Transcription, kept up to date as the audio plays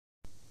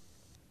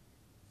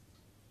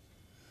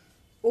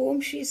ओम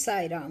Shri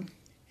Sai Ram.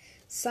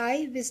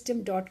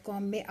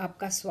 saiwisdom.com में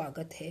आपका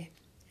स्वागत है।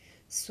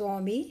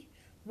 स्वामी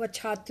व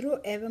छात्रों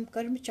एवं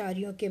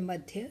कर्मचारियों के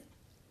मध्य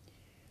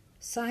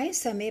साय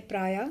समय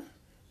प्रायः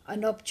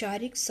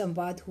अनौपचारिक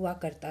संवाद हुआ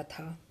करता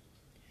था।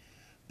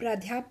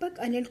 प्राध्यापक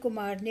अनिल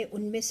कुमार ने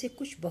उनमें से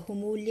कुछ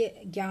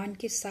बहुमूल्य ज्ञान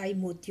के साई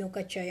मोतियों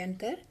का चयन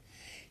कर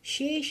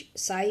शेष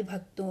साई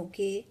भक्तों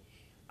के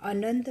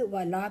आनंद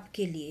व लाभ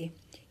के लिए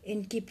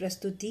इनकी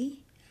प्रस्तुति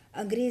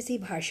अंग्रेजी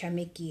भाषा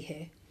में की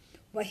है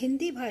व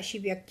हिंदी भाषी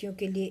व्यक्तियों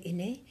के लिए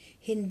इन्हें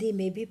हिंदी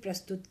में भी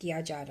प्रस्तुत किया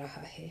जा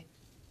रहा है।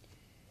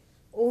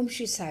 ओम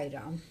श्री साई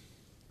राम।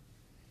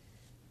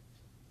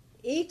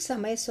 एक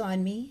समय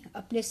स्वामी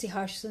अपने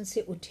सिंहासन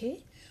से उठे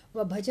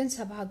व भजन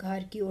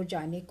सभागार की ओर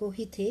जाने को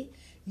ही थे,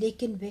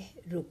 लेकिन वह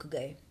रुक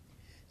गए।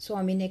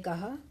 स्वामी ने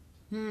कहा,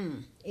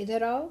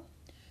 इधर आओ,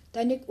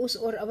 तनिक उस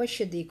ओर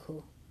अवश्य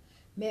देखो।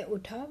 मैं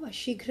उठा व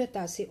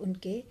शीघ्रता से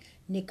उनके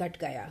निकट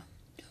गया।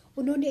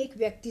 उन्होंने एक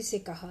व्यक्ति से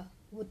कहा,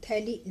 वो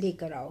थैली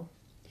लेकर आओ।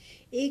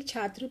 एक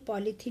छात्र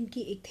पॉलीथीन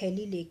की एक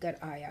थैली लेकर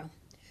आया।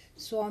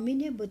 स्वामी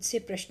ने मुझसे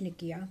प्रश्न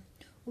किया,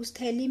 उस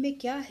थैली में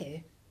क्या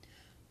है?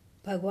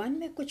 भगवान,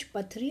 मैं कुछ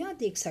पत्थरियां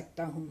देख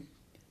सकता हूँ।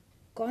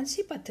 कौन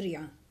सी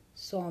पत्थरियां?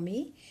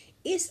 स्वामी,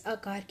 इस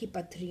आकार की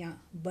पत्थरियां,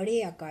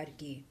 बड़े आकार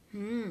की।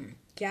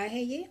 क्या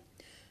है ये?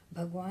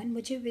 भगवान,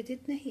 मुझे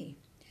विदित नहीं।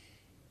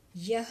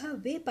 यह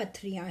वे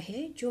पत्थरियां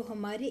हैं जो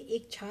हमारे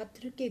एक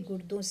छात्र के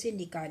गुर्दों से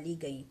निकाली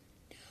गईं।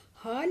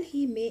 हाल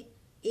ही में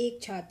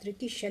एक छात्र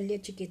की शल्य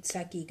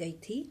चिकित्सा की गई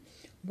थी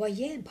व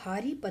यह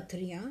भारी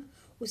पत्थरियां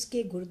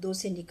उसके गुर्दों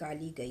से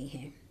निकाली गई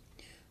हैं।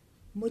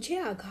 मुझे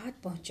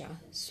आघात पहुंचा।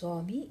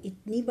 स्वामी,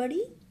 इतनी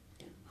बड़ी?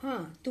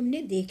 हाँ,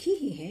 तुमने देखी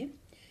ही है।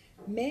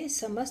 मैं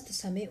समस्त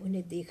समय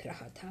उन्हें देख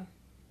रहा था।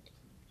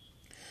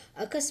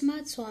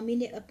 अकस्मात स्वामी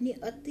ने अपनी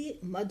अति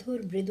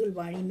मधुर मृदुल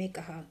वाणी में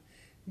कहा,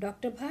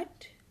 डॉक्टर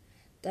भट्ट।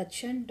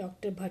 तत्क्षण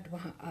डॉक्टर भट्ट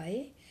वहां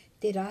आए।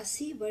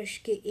 83 वर्ष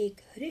के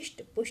एक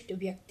हृष्ट पुष्ट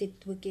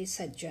व्यक्तित्व के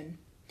सज्जन।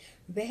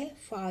 वह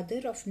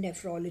फादर ऑफ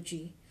नेफ्रोलॉजी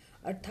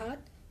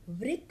अर्थात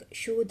वृक्क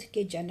शोध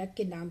के जनक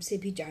के नाम से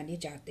भी जाने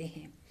जाते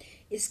हैं।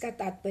 इसका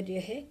तात्पर्य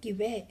है कि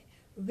वह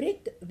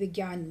वृक्क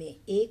विज्ञान में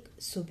एक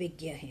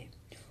सुविज्ञ हैं।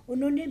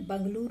 उन्होंने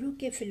बंगलुरु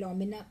के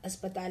फिलोमिना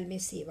अस्पताल में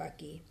सेवा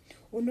की।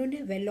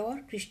 उन्होंने वेलोर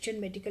क्रिश्चियन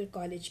मेडिकल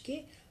कॉलेज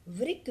के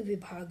वृक्क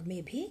विभाग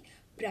में भी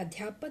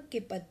प्राध्यापक के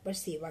पद पर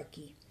सेवा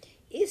की।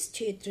 इस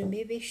क्षेत्र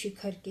में वे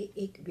शिखर के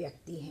एक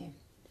व्यक्ति हैं।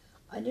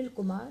 अनिल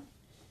कुमार,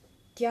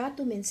 क्या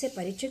तुम इनसे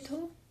परिचित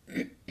हो?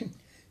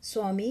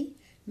 स्वामी,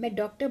 मैं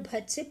डॉक्टर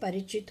भट्ट से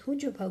परिचित हूँ,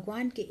 जो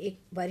भगवान के एक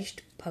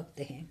वरिष्ठ भक्त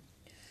हैं।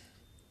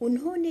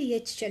 उन्होंने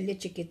यह शल्य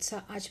चिकित्सा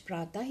आज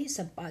प्रातः ही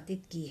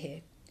संपादित की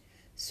है।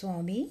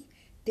 स्वामी,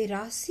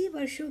 83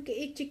 वर्षों के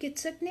एक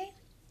चिकित्सक ने?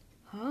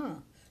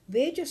 हाँ,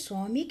 वे जो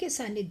स्वामी के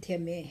सानिध्य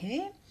में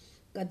हैं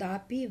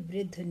कदापि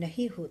वृद्ध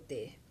नहीं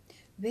होते,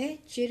 वह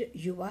चिर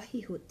युवा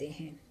ही होते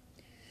हैं।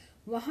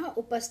 वहां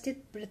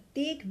उपस्थित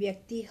प्रत्येक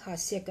व्यक्ति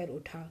हास्य कर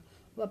उठा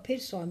व फिर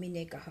स्वामी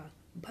ने कहा,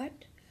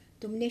 भट्ट,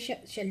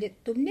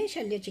 तुमने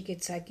शल्य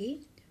चिकित्सा की?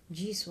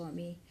 जी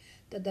स्वामी।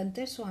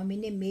 तदंतर स्वामी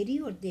ने मेरी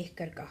ओर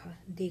देखकर कहा,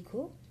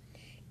 देखो,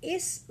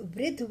 इस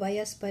वृद्ध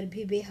वयस पर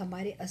भी वे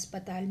हमारे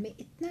अस्पताल में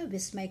इतना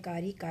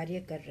विस्मयकारी कार्य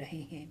कर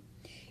रहे हैं।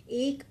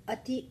 एक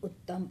अति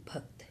उत्तम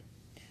भक्त।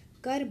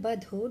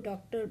 करबद्ध हो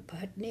डॉक्टर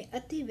भट्ट ने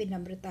अति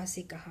विनम्रता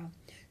से कहा,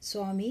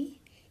 स्वामी,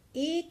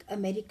 एक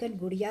अमेरिकन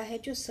गुड़िया है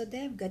जो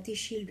सदैव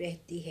गतिशील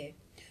रहती है।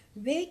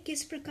 वह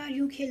किस प्रकार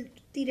यूं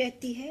खेलती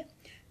रहती है?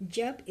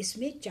 जब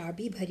इसमें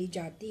चाबी भरी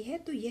जाती है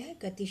तो यह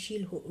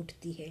गतिशील हो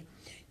उठती है,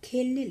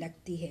 खेलने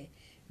लगती है।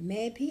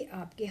 मैं भी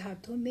आपके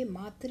हाथों में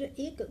मात्र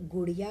एक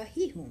गुड़िया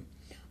ही हूँ।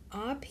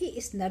 आप ही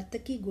इस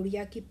नर्तकी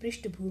गुड़िया की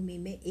पृष्ठभूमि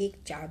में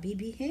एक चाबी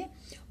भी हैं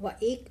व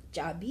एक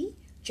चाबी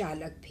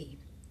चालक भी।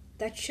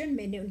 तत्क्षण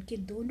मैंने उनके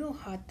दोनों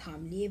हाथ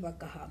थाम लिए व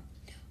कहा,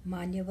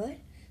 मान्यवर,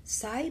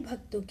 साई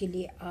भक्तों के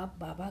लिए आप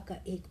बाबा का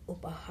एक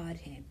उपहार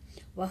हैं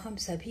व हम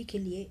सभी के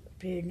लिए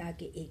प्रेरणा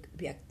के एक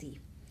व्यक्ति।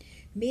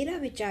 मेरा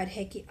विचार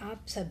है कि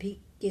आप सभी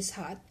के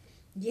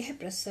साथ यह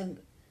प्रसंग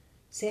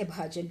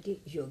सहभाजन के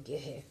योग्य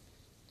है।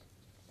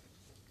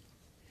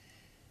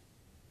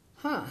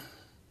 हाँ,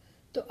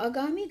 तो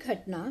आगामी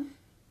घटना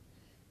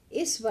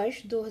इस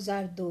वर्ष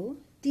 2002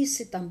 30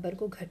 सितंबर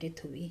को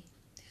घटित हुई।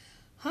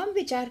 हम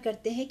विचार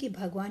करते हैं कि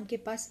भगवान के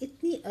पास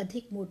इतनी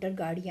अधिक मोटर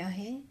गाड़ियां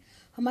हैं।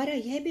 हमारा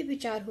यह भी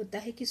विचार होता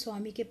है कि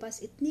स्वामी के पास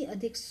इतनी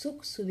अधिक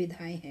सुख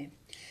सुविधाएं हैं।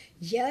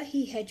 यह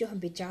ही है जो हम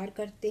विचार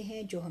करते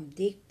हैं, जो हम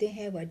देखते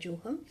हैं व जो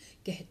हम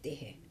कहते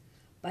हैं।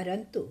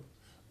 परंतु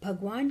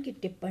भगवान की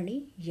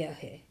टिप्पणी यह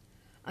है,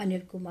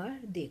 अनिल कुमार,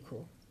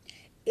 देखो,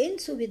 इन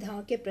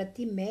सुविधाओं के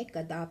प्रति मैं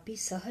कदापि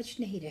सहज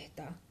नहीं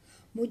रहता।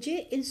 मुझे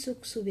इन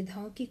सुख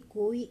सुविधाओं की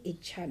कोई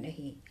इच्छा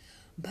नहीं।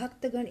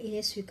 भक्तगण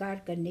इन्हें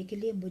स्वीकार करने के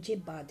लिए मुझे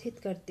बाधित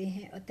करते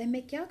हैं, अतः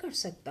मैं क्या कर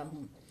सकता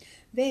हूँ?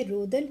 वे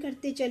रोदन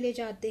करते चले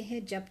जाते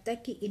हैं जब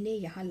तक कि इन्हें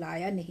यहाँ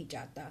लाया नहीं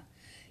जाता।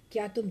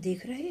 क्या तुम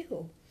देख रहे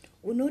हो?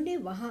 उन्होंने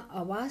वहाँ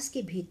आवास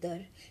के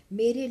भीतर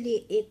मेरे लिए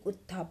एक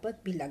उत्थापक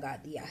भी लगा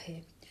दिया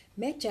है।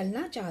 मैं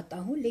चलना चाहता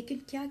हूँ,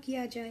 लेकिन क्या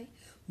किया जाए?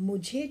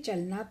 मुझे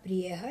चलना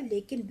प्रिय है,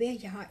 लेकिन वे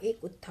यहाँ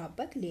एक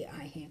उत्थापक ले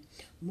आए हैं।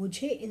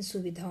 मुझे इन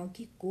सुविधाओं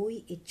की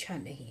कोई इच्छा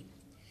नहीं।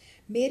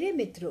 मेरे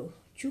मित्रों,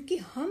 चूंकि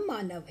हम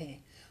मानव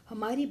हैं,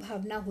 हमारी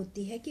भावना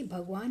होती है कि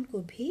भगवान को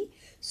भी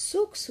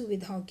सुख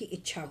सुविधाओं की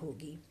इच्छा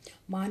होगी।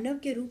 मानव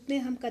के रूप में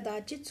हम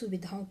कदाचित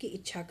सुविधाओं की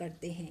इच्छा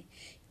करते हैं।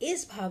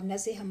 इस भावना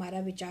से हमारा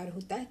विचार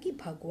होता है कि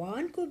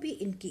भगवान को भी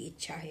इनकी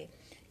इच्छा है।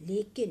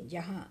 लेकिन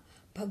यहाँ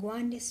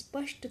भगवान ने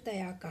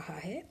स्पष्टतया कहा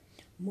है,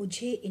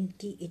 मुझे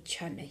इनकी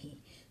इच्छा नहीं।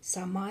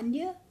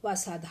 सामान्य व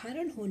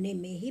साधारण होने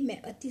में ही मैं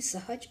अति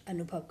सहज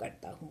अनुभव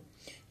करता हूँ।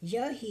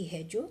 यह ही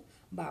है जो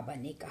बाबा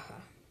ने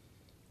कहा।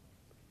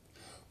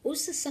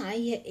 उस साई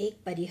यह एक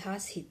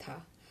परिहास ही था।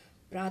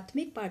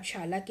 प्राथमिक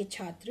पाठशाला के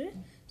छात्र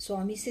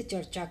स्वामी से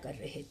चर्चा कर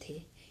रहे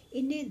थे।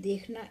 इन्हें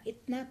देखना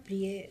इतना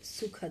प्रिय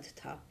सुखद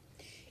था।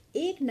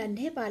 एक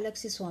नन्हे बालक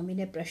से स्वामी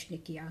ने प्रश्न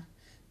किया,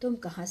 तुम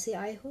कहाँ से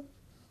आए हो?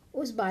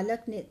 उस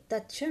बालक ने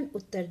तत्क्षण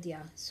उत्तर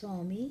दिया,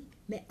 स्वामी,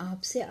 मैं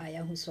आपसे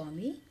आया हूँ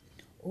स्वामी।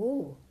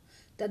 ओह!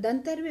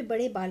 तदंतर वे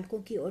बड़े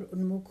बालकों की ओर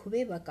उन्मुख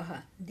हुए व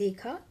कहा,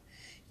 देखा,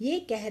 ये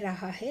कह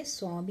रहा है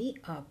स्वामी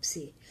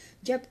आपसे,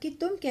 जबकि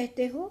तुम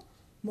कहते हो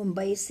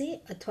मुंबई से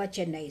अथवा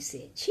चेन्नई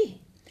से। छी!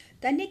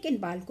 तनिक इन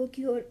बालकों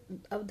की ओर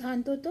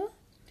अवधान दो तो।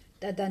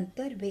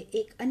 तदंतर वे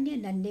एक अन्य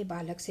नन्हे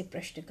बालक से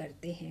प्रश्न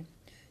करते हैं,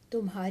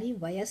 तुम्हारी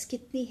वयस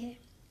कितनी है?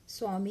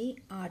 स्वामी,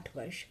 8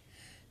 वर्ष।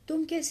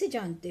 तुम कैसे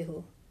जानते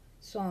हो?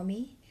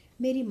 स्वामी,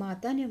 मेरी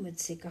माता ने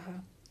मुझसे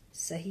कहा।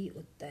 सही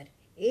उत्तर।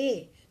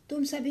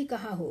 तुम सभी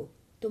कहाँ हो?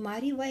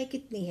 तुम्हारी वय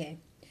कितनी है?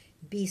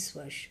 20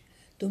 वर्ष।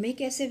 तुम्हें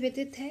कैसे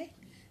विदित है?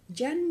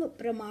 जन्म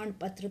प्रमाण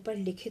पत्र पर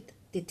लिखित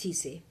तिथि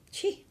से।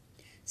 छी!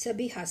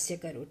 सभी हास्य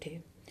कर उठे।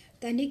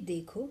 तनिक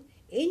देखो,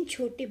 इन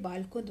छोटे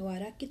बालकों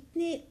द्वारा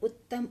कितने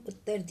उत्तम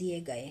उत्तर दिए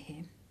गए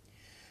हैं।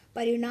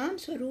 परिणाम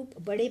स्वरूप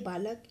बड़े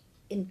बालक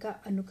इनका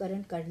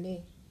अनुकरण करने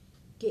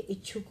के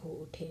इच्छुक हो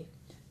उठे,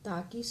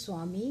 ताकि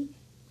स्वामी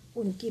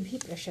उनकी भी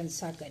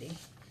प्रशंसा करें।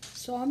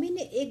 स्वामी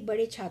ने एक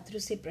बड़े छात्र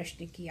से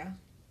प्रश्न किया,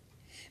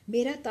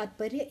 मेरा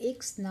तात्पर्य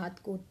एक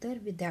स्नातकोत्तर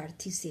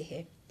विद्यार्थी से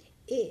है।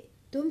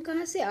 तुम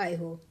कहाँ से आए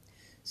हो?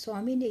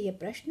 स्वामी ने यह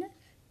प्रश्न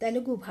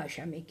तेलुगु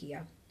भाषा में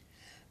किया।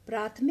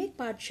 प्राथमिक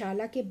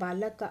पाठशाला के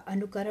बालक का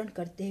अनुकरण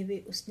करते हुए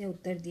उसने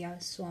उत्तर दिया,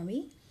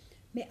 स्वामी,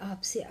 मैं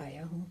आपसे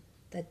आया हूँ।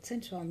 तत्क्षण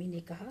स्वामी ने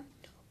कहा,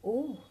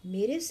 ओह,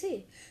 मेरे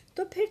से?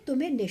 तो फिर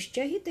तुम्हें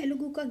निश्चय ही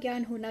तेलुगु का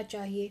ज्ञान होना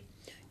चाहिए।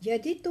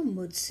 यदि तुम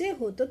मुझसे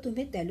हो तो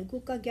तुम्हें तेलुगु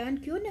का ज्ञान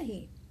क्यों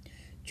नहीं?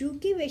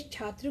 चूंकि वे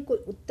छात्र को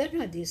उत्तर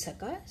न दे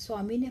सका,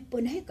 स्वामी ने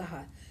पुनः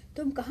कहा,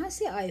 तुम कहाँ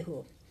से आए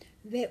हो?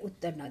 वह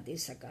उत्तर न दे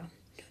सका।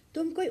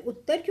 तुम कोई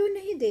उत्तर क्यों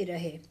नहीं दे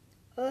रहे?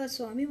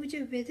 स्वामी, मुझे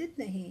विदित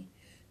नहीं।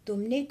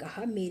 तुमने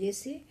कहा मेरे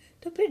से,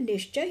 तो फिर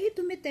निश्चय ही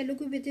तुम्हें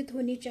तेलुगु विदित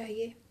होनी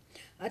चाहिए।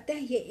 अतः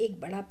ये एक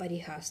बड़ा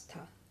परिहास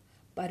था,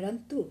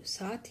 परंतु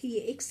साथ ही ये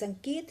एक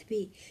संकेत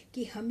भी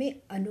कि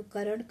हमें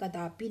अनुकरण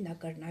कदापि न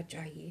करना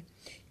चाहिए,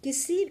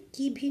 किसी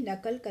की भी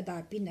नकल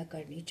कदापि न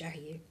करनी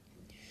चाहिए।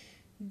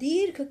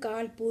 दीर्घ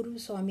काल पूर्व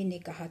स्वामी ने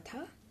कहा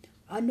था,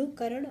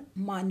 अनुकरण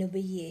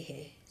मानवीय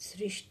है,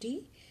 सृष्टि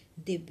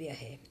दिव्य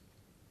है।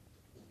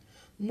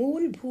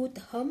 मूलभूत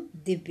हम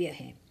दिव्य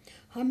हैं,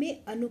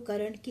 हमें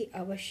अनुकरण की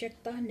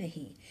आवश्यकता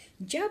नहीं।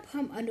 जब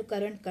हम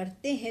अनुकरण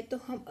करते हैं तो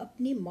हम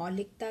अपनी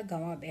मौलिकता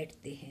गंवा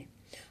बैठते हैं।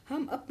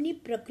 हम अपनी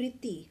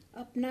प्रकृति,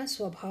 अपना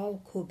स्वभाव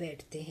खो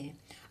बैठते हैं,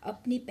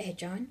 अपनी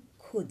पहचान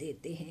खो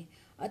देते हैं।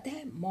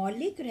 अतः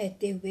मौलिक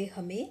रहते हुए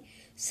हमें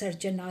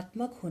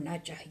सृजनात्मक होना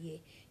चाहिए।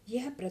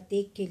 यह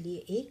प्रत्येक के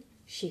लिए एक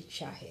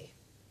शिक्षा है।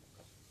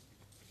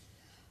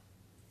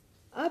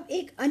 अब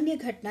एक अन्य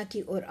घटना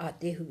की ओर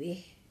आते हुए,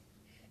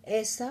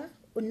 ऐसा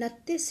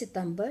 29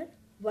 सितंबर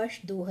वर्ष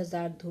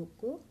 2002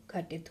 को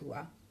घटित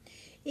हुआ।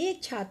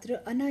 एक छात्र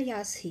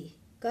अनायास ही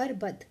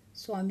करबद्ध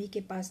स्वामी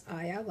के पास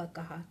आया व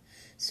कहा,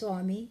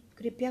 स्वामी,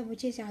 कृपया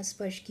मुझे यहाँ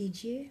स्पर्श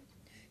कीजिए।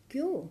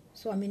 क्यों?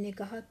 स्वामी ने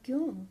कहा,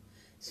 क्यों?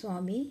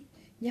 स्वामी,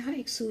 यहाँ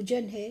एक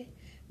सूजन है।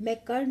 मैं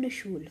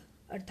कर्णशूल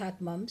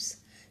अर्थात मम्स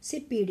से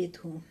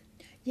पीड़ित हूँ।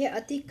 यह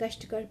अति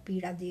कष्टकर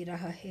पीड़ा दे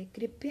रहा है।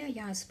 कृपया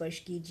यहाँ स्पर्श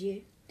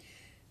कीजिए।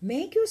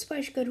 मैं क्यों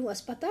स्पर्श करूँ?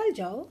 अस्पताल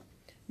जाओ।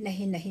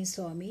 नहीं नहीं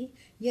स्वामी,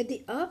 यदि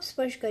आप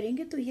स्पर्श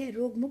करेंगे तो यह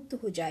रोग मुक्त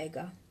हो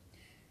जाएगा।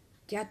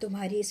 क्या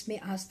तुम्हारी इसमें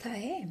आस्था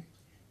है?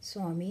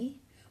 स्वामी,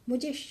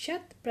 मुझे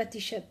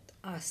 100%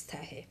 आस्था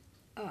है।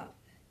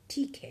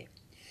 ठीक है।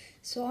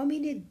 स्वामी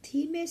ने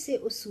धीमे से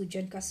उस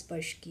सूजन का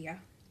स्पर्श किया।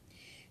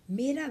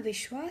 मेरा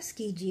विश्वास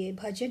कीजिए,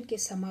 भजन के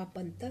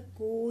समापन तक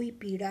कोई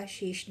पीड़ा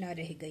शेष न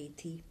रह गई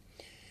थी।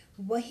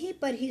 वहीं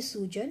पर ही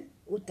सूजन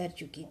उतर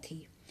चुकी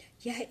थी।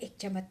 यह एक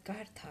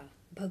चमत्कार था।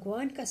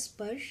 भगवान का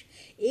स्पर्श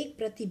एक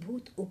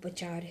प्रतिभूत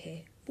उपचार है,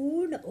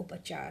 पूर्ण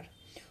उपचार।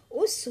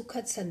 उस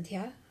सुखद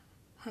संध्या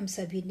हम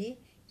सभी ने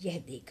यह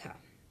देखा।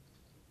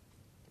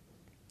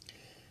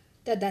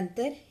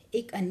 तदंतर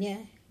एक अन्य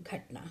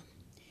घटना,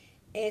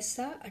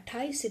 ऐसा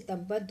 28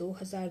 सितंबर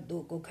 2002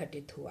 को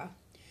घटित हुआ।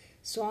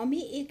 स्वामी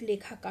एक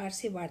लेखाकार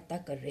से वार्ता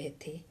कर रहे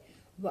थे।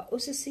 वह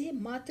उससे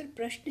मात्र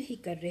प्रश्न ही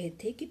कर रहे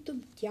थे कि तुम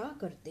क्या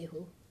करते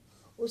हो?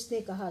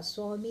 उसने कहा,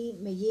 स्वामी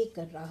मैं ये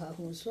कर रहा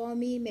हूँ,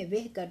 स्वामी मैं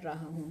वह कर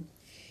रहा हूँ।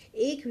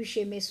 एक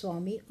विषय में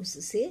स्वामी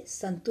उससे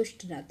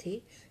संतुष्ट न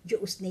थे जो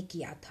उसने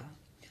किया था।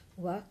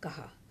 वह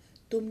कहा,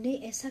 तुमने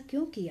ऐसा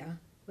क्यों किया?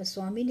 वह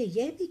स्वामी ने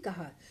यह भी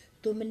कहा,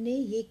 तुमने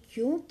ये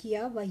क्यों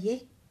किया व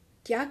यह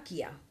क्या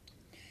किया?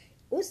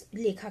 उस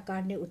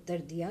लेखाकार ने उत्तर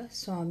दिया,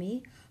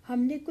 स्वामी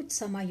हमने कुछ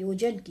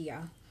समायोजन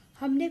किया,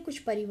 हमने कुछ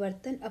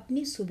परिवर्तन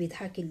अपनी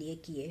सुविधा के लिए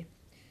किए।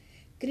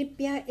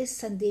 कृपया इस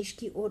संदेश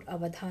की ओर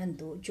अवधान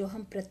दो जो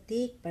हम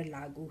प्रत्येक पर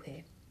लागू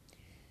है।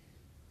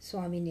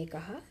 स्वामी ने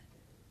कहा,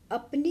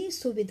 अपनी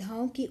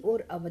सुविधाओं की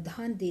ओर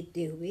अवधान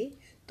देते हुए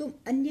तुम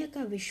अन्य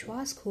का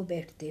विश्वास खो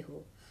बैठते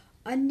हो।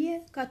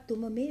 अन्य का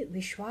तुम में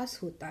विश्वास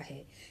होता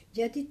है।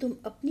 यदि तुम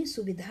अपनी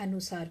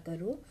सुविधानुसार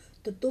करो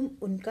तो तुम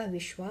उनका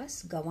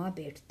विश्वास गंवा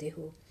बैठते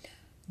हो।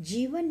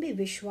 जीवन में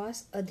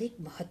विश्वास अधिक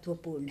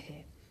महत्वपूर्ण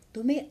है।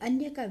 तुम्हें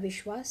अन्य का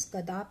विश्वास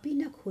कदापि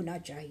न खोना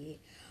चाहिए।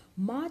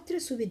 मात्र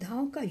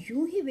सुविधाओं का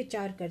यूं ही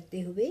विचार करते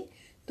हुए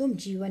तुम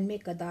जीवन में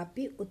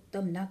कदापि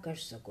उत्तम न कर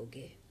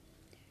सकोगे।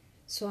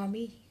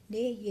 स्वामी ने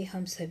ये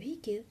हम सभी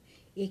के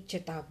एक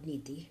चेतावनी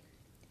दी।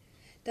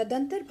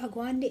 तदंतर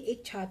भगवान ने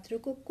एक छात्र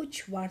को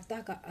कुछ वार्ता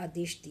का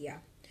आदेश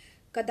दिया।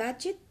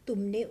 कदाचित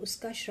तुमने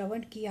उसका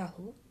श्रवण किया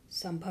हो।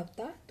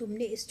 संभवतः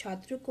तुमने इस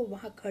छात्र को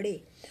वहां खड़े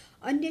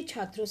अन्य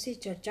छात्रों से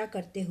चर्चा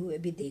करते हुए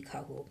भी देखा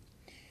हो।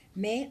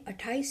 मैं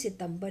 28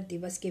 सितंबर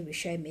दिवस के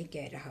विषय में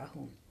कह रहा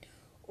हूँ।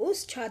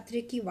 उस छात्र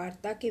की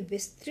वार्ता के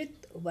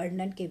विस्तृत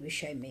वर्णन के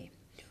विषय में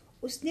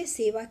उसने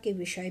सेवा के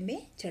विषय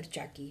में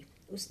चर्चा की।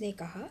 उसने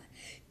कहा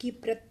कि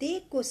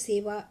प्रत्येक को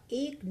सेवा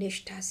एक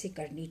निष्ठा से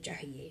करनी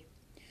चाहिए।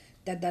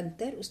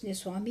 तदंतर उसने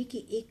स्वामी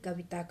की एक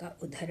कविता का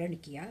उद्धरण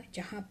किया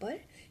जहाँ पर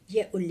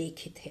यह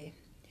उल्लेखित है,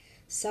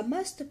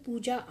 समस्त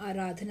पूजा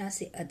आराधना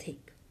से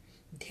अधिक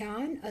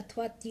ध्यान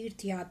अथवा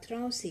तीर्थ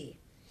यात्राओं से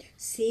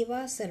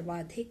सेवा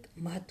सर्वाधिक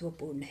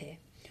महत्वपूर्ण है।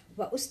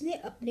 व उसने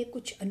अपने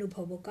कुछ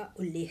अनुभवों का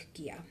उल्लेख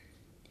किया।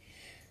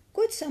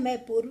 कुछ समय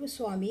पूर्व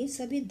स्वामी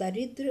सभी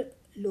दरिद्र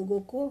लोगों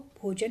को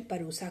भोजन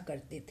परोसा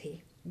करते थे।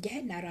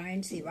 यह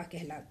नारायण सेवा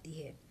कहलाती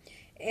है।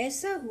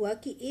 ऐसा हुआ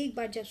कि एक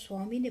बार जब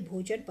स्वामी ने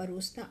भोजन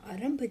परोसना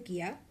आरंभ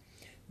किया,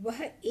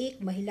 वह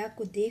एक महिला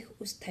को देख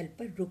उस स्थल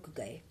पर रुक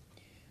गए।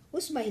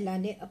 उस महिला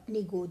ने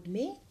अपनी गोद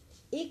में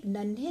एक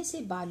नन्हे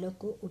से बालक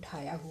को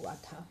उठाया हुआ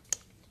था।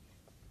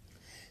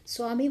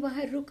 स्वामी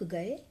वहां रुक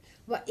गए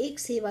व एक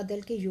सेवा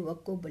दल के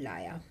युवक को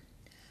बुलाया।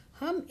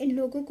 हम इन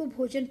लोगों को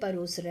भोजन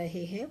परोस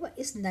रहे हैं व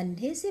इस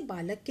नन्हे से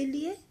बालक के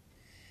लिए।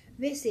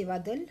 वे सेवा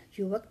दल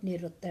युवक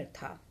निरुत्तर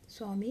था।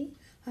 स्वामी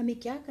हमें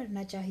क्या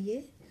करना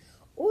चाहिए?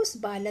 उस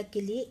बालक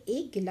के लिए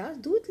एक गिलास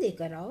दूध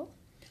लेकर आओ।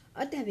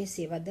 अतः वे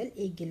सेवा दल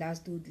एक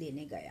गिलास दूध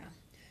लेने गया।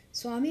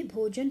 स्वामी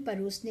भोजन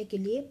परोसने के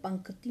लिए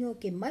पंक्तियों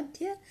के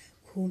मध्य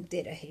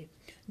घूमते रहे।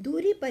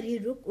 दूरी पर ही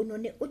रुक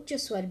उन्होंने उच्च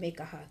स्वर में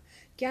कहा,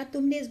 क्या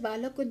तुमने इस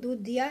बालक को दूध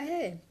दिया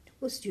है?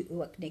 उस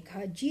युवक ने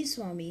कहा, जी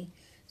स्वामी।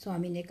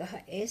 स्वामी ने कहा,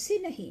 ऐसे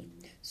नहीं।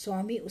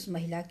 स्वामी उस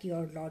महिला की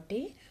ओर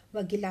लौटे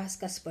व गिलास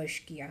का स्पर्श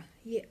किया।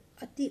 ये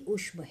अति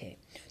ऊष्म है।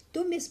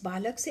 तुम इस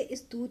बालक से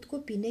इस दूध को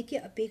पीने की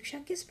अपेक्षा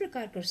किस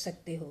प्रकार कर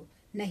सकते हो?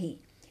 नहीं,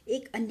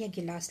 एक अन्य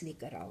गिलास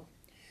लेकर आओ।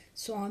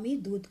 स्वामी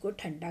दूध को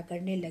ठंडा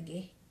करने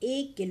लगे,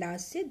 एक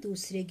गिलास से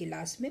दूसरे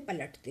गिलास में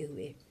पलटते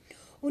हुए।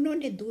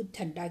 उन्होंने दूध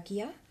ठंडा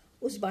किया,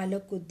 उस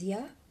बालक को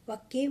दिया व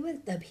केवल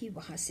तभी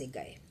वहां से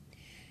गए।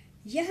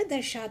 यह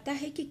दर्शाता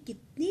है कि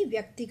कितनी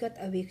व्यक्तिगत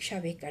अपेक्षा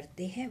वे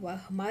करते हैं व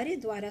हमारे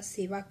द्वारा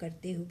सेवा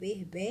करते हुए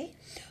वे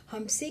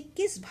हमसे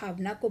किस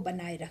भावना को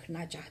बनाए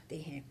रखना चाहते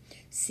हैं।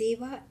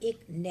 सेवा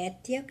एक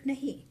नैतिक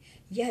नहीं,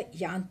 यह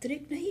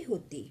यांत्रिक नहीं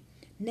होती।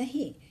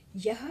 नहीं,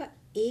 यह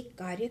एक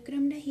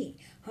कार्यक्रम नहीं,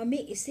 हमें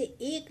इसे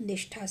एक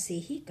निष्ठा से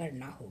ही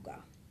करना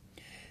होगा।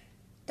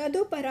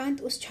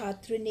 तदुपरांत उस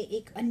छात्र ने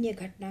एक अन्य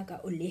घटना का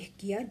उल्लेख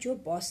किया जो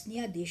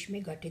बोस्निया देश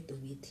में घटित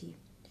हुई थी।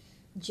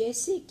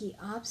 जैसे कि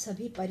आप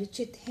सभी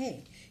परिचित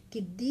हैं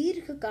कि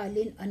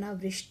दीर्घकालीन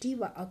अनावृष्टि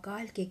व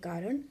अकाल के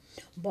कारण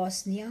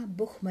बोस्निया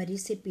भूखमरी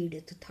से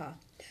पीड़ित था,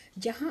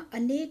 जहां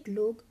अनेक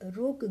लोग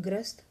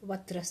रोगग्रस्त व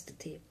त्रस्त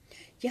थे।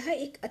 यह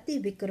एक अति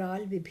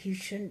विकराल,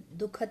 विभीषण,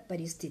 दुखद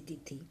परिस्थिति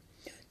थी।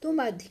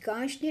 तुम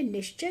अधिकांश ने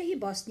निश्चय ही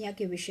बोस्निया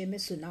के विषय में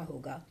सुना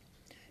होगा।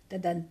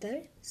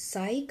 तदंतर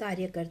साई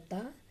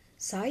कार्यकर्ता,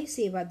 साई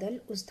सेवा दल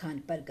उस स्थान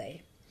पर गए।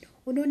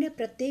 उन्होंने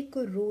प्रत्येक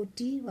को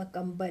रोटी व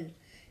कंबल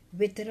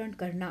वितरण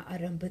करना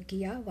आरंभ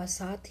किया व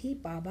साथ ही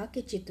बाबा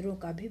के चित्रों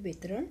का भी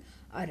वितरण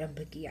आरंभ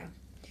किया।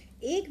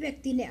 एक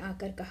व्यक्ति ने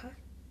आकर कहा,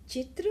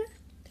 चित्र?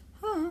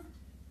 हाँ,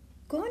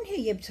 कौन है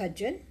ये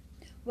सज्जन?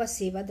 वह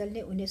सेवा दल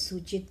ने उन्हें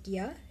सूचित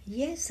किया,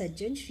 यह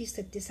सज्जन श्री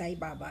सत्य साई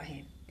बाबा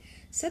हैं।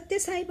 सत्य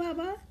साई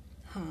बाबा?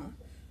 हाँ।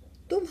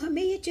 तुम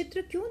हमें ये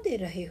चित्र क्यों दे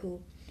रहे हो?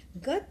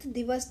 गत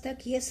दिवस तक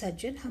ये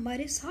सज्जन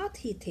हमारे साथ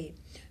ही थे।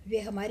 वे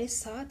हमारे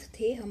साथ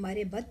थे,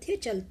 हमारे मध्य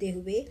चलते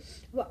हुए,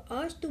 व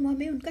आज तुम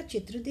हमें उनका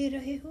चित्र दे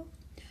रहे हो।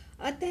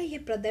 अतः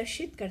यह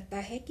प्रदर्शित करता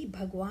है कि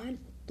भगवान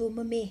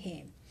तुम में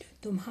हैं,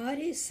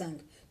 तुम्हारे संग,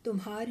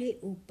 तुम्हारे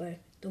ऊपर,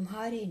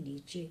 तुम्हारे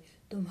नीचे,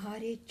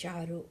 तुम्हारे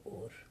चारों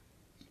ओर।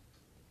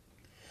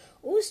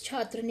 उस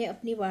छात्र ने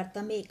अपनी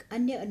वार्ता में एक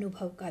अन्य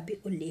अनुभव का भी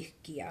उल्लेख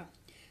किया।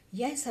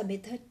 यह समय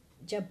था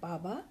जब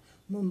बाबा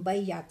मुंबई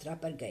यात्रा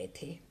पर गए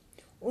थे।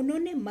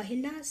 उन्होंने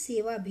महिला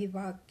सेवा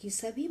विभाग की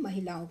सभी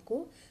महिलाओं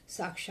को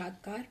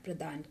साक्षात्कार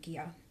प्रदान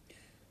किया।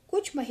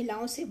 कुछ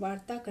महिलाओं से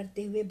वार्ता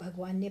करते हुए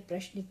भगवान ने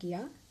प्रश्न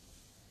किया,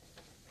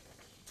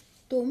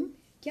 तुम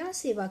क्या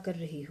सेवा कर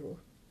रही हो?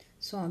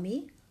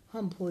 स्वामी,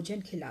 हम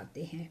भोजन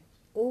खिलाते हैं।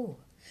 ओह,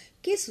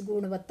 किस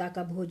गुणवत्ता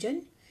का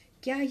भोजन?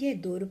 क्या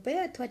यह 2 रुपए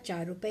अथवा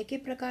 4 रुपए के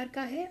प्रकार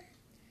का है?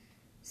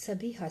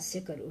 सभी हास्य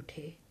कर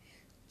उठे।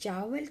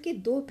 चावल के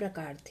 2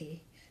 प्रकार थे।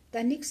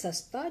 तनिक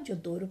सस्ता जो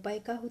 2 रुपए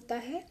का होता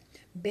है,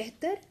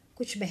 बेहतर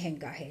कुछ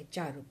महंगा है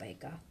 4 रुपए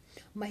का।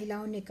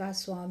 महिलाओं ने कहा,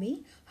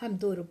 स्वामी, हम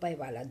 2 रुपए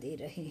वाला दे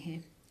रहे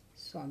हैं।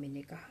 स्वामी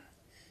ने कहा,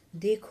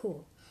 देखो,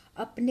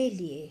 अपने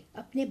लिए,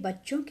 अपने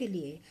बच्चों के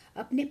लिए,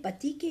 अपने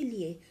पति के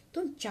लिए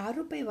तुम 4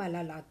 रुपए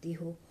वाला लाती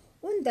हो।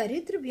 उन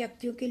दरिद्र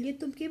व्यक्तियों के लिए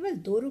तुम केवल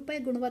 2 रुपए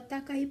गुणवत्ता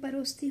का ही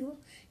परोसती हो।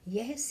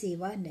 यह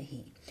सेवा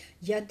नहीं।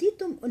 यदि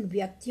तुम उन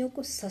व्यक्तियों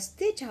को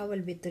सस्ते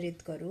चावल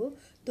वितरित करो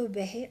तो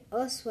वह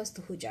अस्वस्थ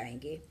हो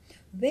जाएंगे।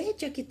 वह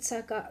चिकित्सा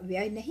का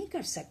व्यय नहीं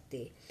कर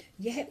सकते।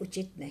 यह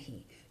उचित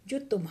नहीं। जो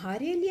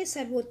तुम्हारे लिए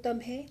सर्वोत्तम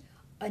है,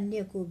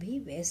 अन्य को भी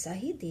वैसा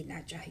ही देना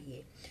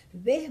चाहिए।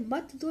 वह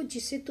मत दो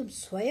जिसे तुम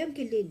स्वयं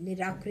के लिए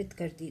निराकृत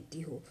कर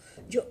देती हो,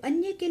 जो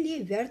अन्य के लिए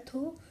व्यर्थ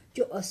हो,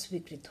 जो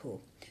अस्वीकृत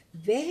हो।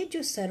 वह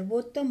जो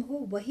सर्वोत्तम हो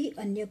वही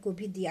अन्य को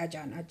भी दिया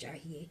जाना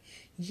चाहिए।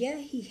 यह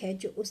ही है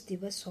जो उस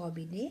दिवस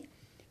स्वामी ने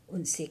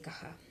उनसे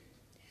कहा।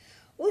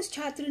 उस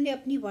छात्र ने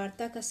अपनी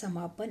वार्ता का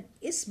समापन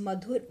इस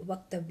मधुर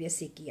वक्तव्य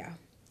से किया,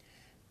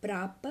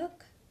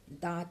 प्रापक,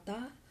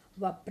 दाता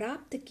व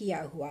प्राप्त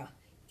किया हुआ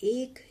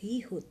एक ही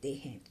होते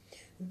हैं।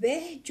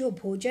 वह जो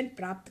भोजन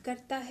प्राप्त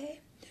करता है,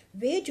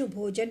 वे जो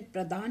भोजन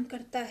प्रदान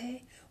करता है,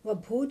 वह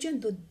भोजन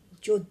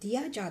जो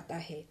दिया जाता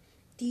है,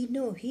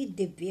 तीनों ही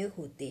दिव्य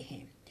होते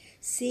हैं।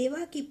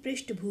 सेवा की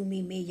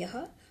पृष्ठभूमि में यह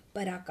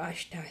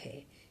पराकाष्ठा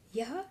है,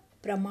 यह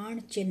प्रमाण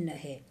चिन्ह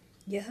है,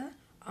 यह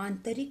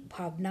आंतरिक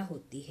भावना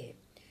होती है।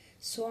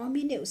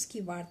 स्वामी ने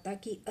उसकी वार्ता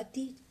की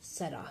अति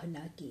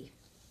सराहना की।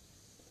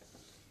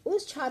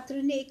 उस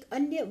छात्र ने एक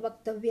अन्य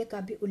वक्तव्य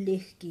का भी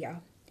उल्लेख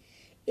किया।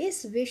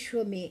 इस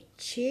विश्व में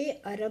 6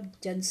 अरब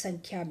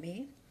जनसंख्या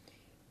में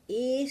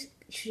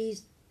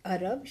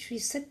श्री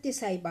सत्य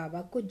साई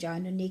बाबा को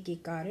जानने के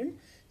कारण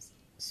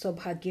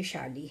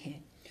सौभाग्यशाली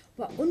हैं,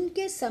 व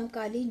उनके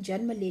समकालीन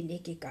जन्म लेने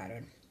के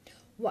कारण,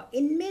 व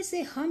इनमें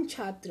से हम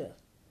छात्र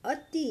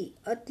अति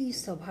अति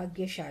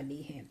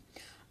सौभाग्यशाली हैं।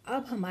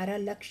 अब हमारा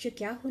लक्ष्य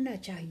क्या होना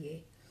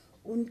चाहिए?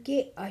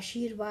 उनके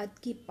आशीर्वाद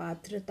की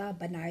पात्रता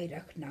बनाए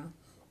रखना,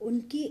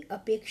 उनकी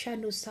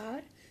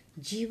अपेक्षानुसार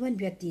जीवन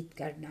व्यतीत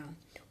करना,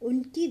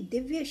 उनकी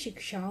दिव्य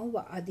शिक्षाओं व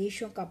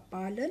आदेशों का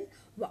पालन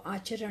व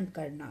आचरण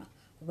करना,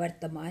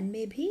 वर्तमान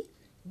में भी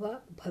व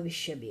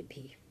भविष्य में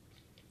भी।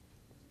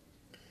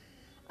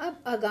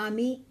 अब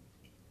आगामी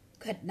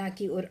घटना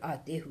की ओर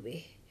आते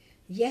हुए,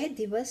 यह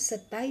दिवस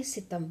 27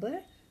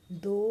 सितंबर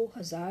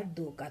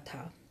 2002 का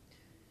था।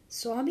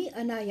 स्वामी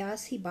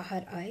अनायास ही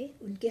बाहर आए।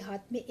 उनके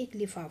हाथ में एक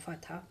लिफाफा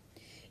था।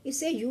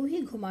 इसे यूं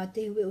ही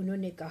घुमाते हुए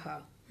उन्होंने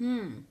कहा,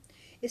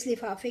 इस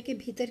लिफाफे के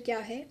भीतर क्या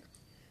है?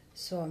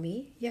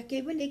 स्वामी, यह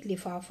केवल एक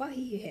लिफाफा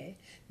ही है।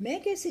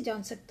 मैं कैसे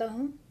जान सकता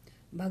हूँ?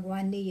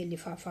 भगवान ने यह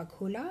लिफाफा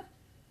खोला।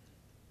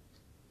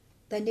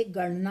 तनिक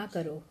गणना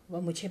करो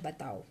व मुझे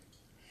बताओ।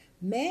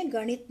 मैं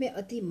गणित में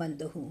अति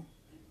मंद हूँ।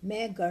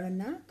 मैं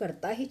गणना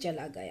करता ही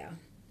चला गया।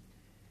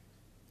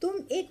 तुम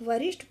एक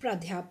वरिष्ठ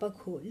प्राध्यापक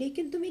हो,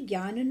 लेकिन तुम्हें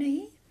ज्ञान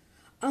नहीं,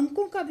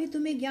 अंकों का भी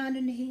तुम्हें ज्ञान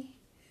नहीं।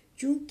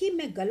 चूंकि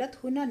मैं गलत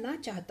होना ना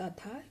चाहता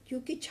था,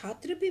 क्योंकि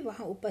छात्र भी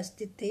वहां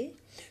उपस्थित थे,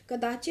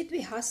 कदाचित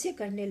वे हास्य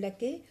करने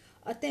लगे,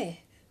 अतः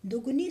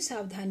दुगनी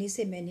सावधानी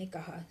से मैंने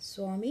कहा,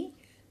 स्वामी,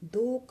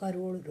 2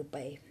 करोड़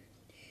रुपए।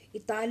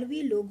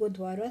 इतालवी लोगों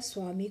द्वारा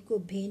स्वामी को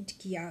भेंट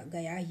किया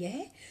गया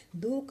यह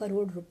 2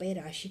 करोड़ रुपए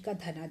राशि का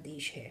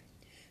धनादेश है।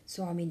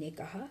 स्वामी ने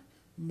कहा,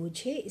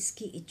 मुझे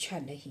इसकी इच्छा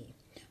नहीं।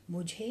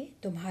 मुझे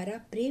तुम्हारा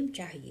प्रेम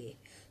चाहिए,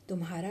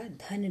 तुम्हारा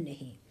धन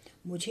नहीं।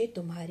 मुझे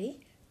तुम्हारे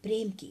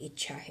प्रेम की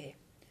इच्छा है।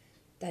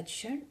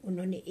 तत्क्षण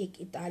उन्होंने एक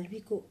इतालवी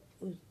को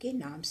उसके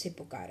नाम से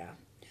पुकारा।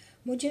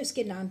 मुझे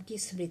उसके नाम की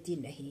स्मृति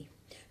नहीं।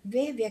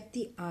 वह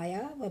व्यक्ति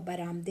आया व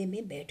बरामदे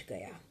में बैठ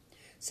गया।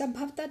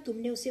 संभवतः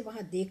तुमने उसे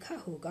वहां देखा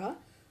होगा,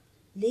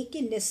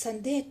 लेकिन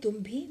निस्संदेह तुम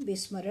भी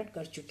विस्मरण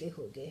कर चुके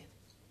होगे।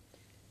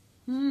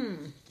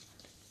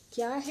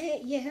 क्या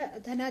है यह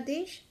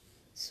धनादेश?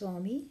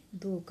 स्वामी,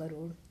 2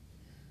 करोड़।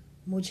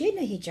 मुझे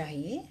नहीं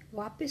चाहिए,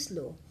 वापस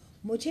लो।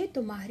 मुझे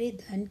तुम्हारे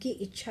धन की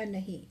इच्छा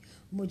नहीं,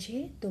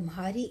 मुझे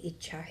तुम्हारी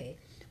इच्छा है।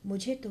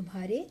 मुझे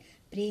तुम्हारे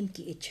प्रेम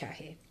की इच्छा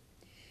है।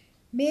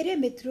 मेरे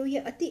मित्रों,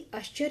 यह अति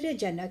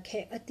आश्चर्यजनक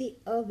है, अति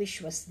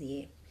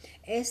अविश्वसनीय।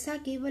 ऐसा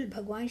केवल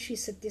भगवान श्री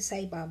सत्य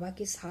साई बाबा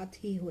के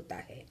साथ ही होता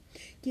है,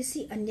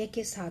 किसी अन्य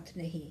के साथ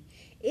नहीं।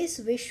 इस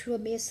विश्व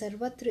में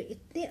सर्वत्र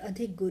इतने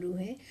अधिक गुरु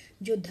हैं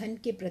जो धन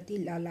के प्रति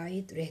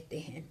लालायित रहते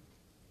हैं।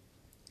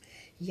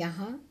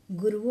 यहाँ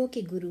गुरुओं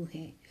के गुरु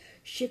हैं,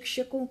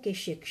 शिक्षकों के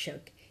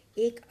शिक्षक,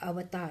 एक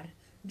अवतार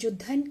जो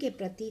धन के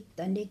प्रति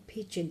तनिक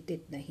भी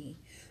चिंतित नहीं,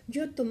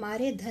 जो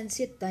तुम्हारे धन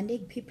से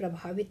तनिक भी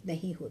प्रभावित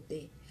नहीं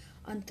होते।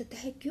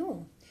 अंततः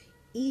क्यों?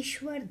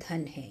 ईश्वर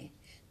धन है,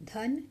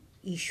 धन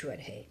ईश्वर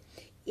है।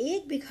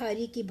 एक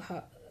भिखारी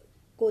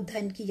को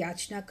धन की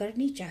याचना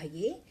करनी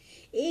चाहिए।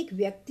 एक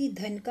व्यक्ति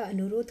धन का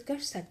अनुरोध कर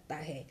सकता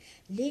है,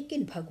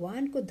 लेकिन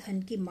भगवान को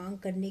धन की मांग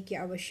करने की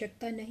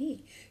आवश्यकता नहीं,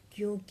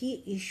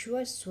 क्योंकि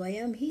ईश्वर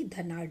स्वयं ही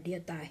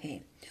धनाढ्यता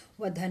है।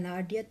 वह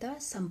धनाढ्यता,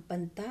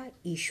 संपन्नता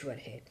ईश्वर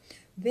है।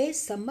 वे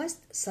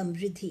समस्त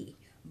समृद्धि,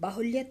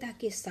 बाहुल्यता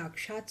के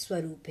साक्षात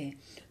स्वरूप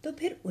हैं। तो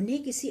फिर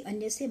उन्हें किसी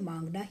अन्य से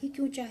मांगना ही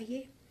क्यों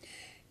चाहिए?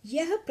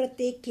 यह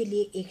प्रत्येक के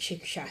लिए एक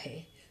शिक्षा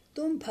है।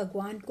 तुम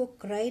भगवान को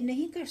क्रय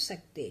नहीं कर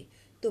सकते।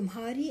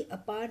 तुम्हारी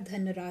अपार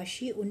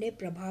धनराशि उन्हें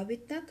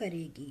प्रभावित न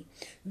करेगी।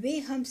 वे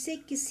हमसे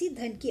किसी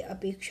धन की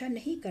अपेक्षा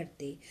नहीं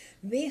करते।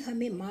 वे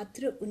हमें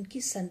मात्र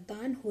उनकी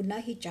संतान होना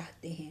ही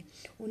चाहते हैं।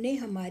 उन्हें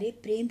हमारे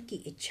प्रेम की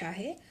इच्छा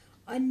है,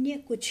 अन्य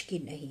कुछ की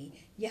नहीं।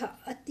 यह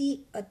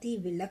अति अति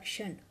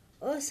विलक्षण,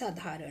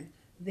 असाधारण,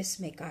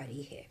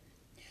 विस्मयकारी है।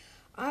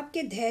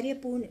 आपके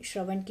धैर्यपूर्ण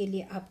श्रवण के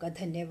लिए आपका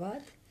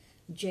धन्यवाद।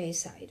 जय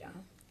साई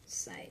राम।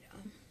 साई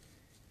राम।